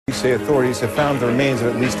say authorities have found the remains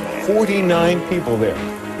of at least 49 people there.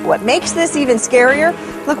 What makes this even scarier?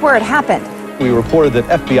 Look where it happened. We reported that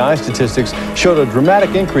FBI statistics showed a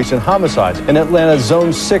dramatic increase in homicides in Atlanta's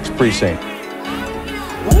Zone 6 precinct.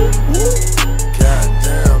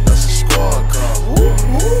 Goddamn, that's a squad car.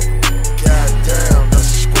 Goddamn, that's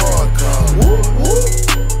a squad car.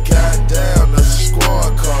 Goddamn, that's a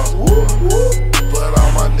squad car. But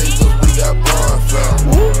all my niggas, we got Bonfill.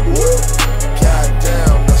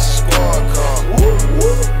 Goddamn, that's a squad car.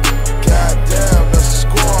 Goddamn, that's a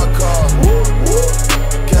squad car.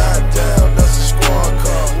 Goddamn, that's a squad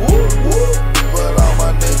car. But all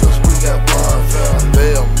my niggas, we got Bonfill.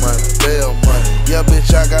 Bail money, bail money. Yeah,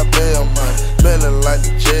 bitch, I got bail money. Smelling like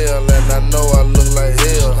the jail, and I know I look like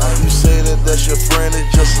hell. You say that that's your friend,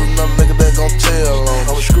 it's just another nigga that gon' tell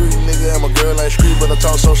on. I'm a street nigga, and my girl ain't street, but I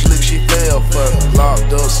talk so slick, she fell for it.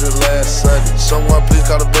 Locked up since last Sunday. Someone please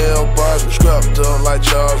call the bell boss. Scrapped up like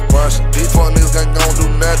Charles Branson. These fuck niggas ain't gon' do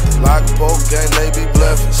nothing. Like a poker game, they be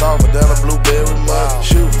bluffing. Soft down a blueberry mud.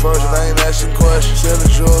 Shoot first, and I ain't asking questions.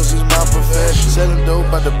 Selling drugs is my profession. Selling dope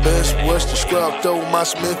by the best Western. Scrapped up with my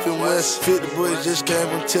Smith Wesson. 50 bricks just came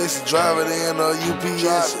from Texas. Drive it in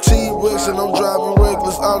UPS. T-Rex and I'm driving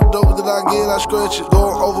reckless. All the dope that I get, I scratch it.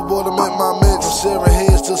 Going overboard to make my mix. I'm 7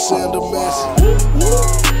 heads to send a message.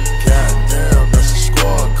 Goddamn, that's a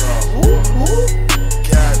squad car.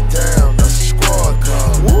 Goddamn, that's a squad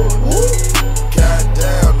car.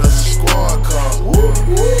 Goddamn, that's a squad car.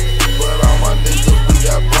 But all my niggas, we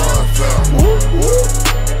got Bonfill.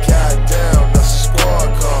 Goddamn, that's a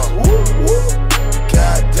squad car.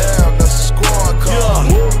 Goddamn, that's a squad car.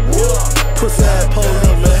 Pussy ass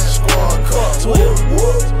police, man. Squad car. 12.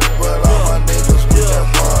 But all my niggas, we got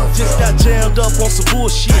Bonfill. Just got jammed up on some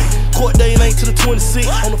bullshit. Court date ain't to the 26th.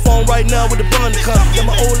 On the phone right now with the bond company. Got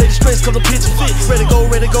my old lady stressed cause I'm pitching fits. Ready to go,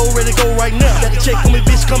 ready to go, ready to go right now. Got the check for me,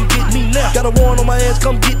 bitch, come get me now. Got a warrant on my ass,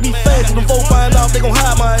 come get me fast. If them folks find out, they gon'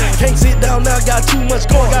 hide my ass. Can't sit down now, got too much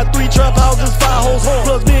going. Got 3 trap houses, 5 hoes home.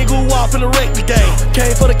 Plus me and Goo off in the wreck the game.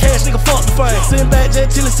 Came for the cash, nigga, fuck the fame. Sitting back, jet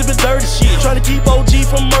chillin', sippin' dirty shit. Trying to keep OG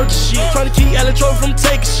from murder shit. Trying to keep Electro from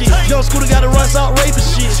taking shit. Young Scooter got to run out raping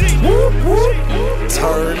shit.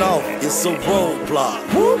 Turn off, it's a roadblock.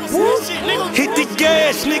 Hit the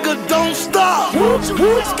gas, nigga, don't stop.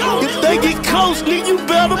 If they get close, nigga, you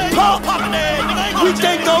better pop. We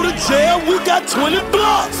can't go to jail, we got 20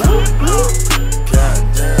 blocks.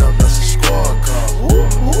 Goddamn, that's a squad car.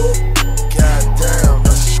 Goddamn,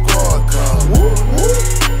 that's a squad car.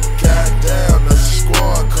 Goddamn, that's a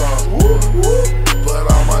squad car. But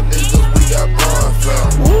all my niggas, we got Bonfill.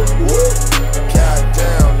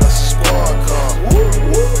 Goddamn, that's a squad car.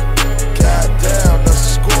 Goddamn, that's a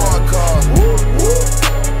squad car.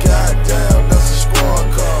 Goddamn, that's a squad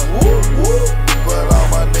car. But all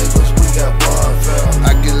my niggas, we got Bonfill. I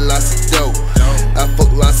get lots of dope, I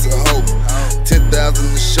fuck lots of hoes. 10,000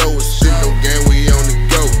 to show us shit, no game, we on the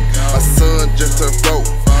go. My son just turned 4,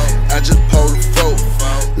 I just pulled a 4.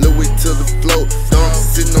 Louis to the float, don't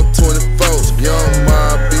sitting on 24. Young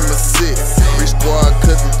mom be my 6, rich squad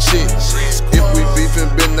cut the chicks. If we beefin',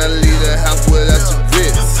 better not leave the house without your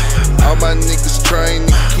bits. All my niggas train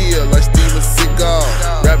to kill like Steven Seagal.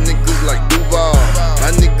 Rap niggas like Duval,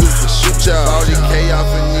 my niggas will shoot y'all. 40K off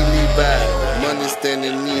in Levi, money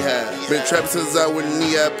standing knee high. Been trapping since I was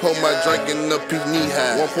knee high, pour my drink in up his knee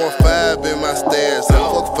high. 1.5 in my stairs, I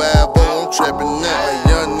fuck 5, but I'm trapping now. A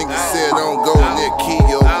young nigga said don't go near key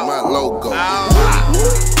over my logo.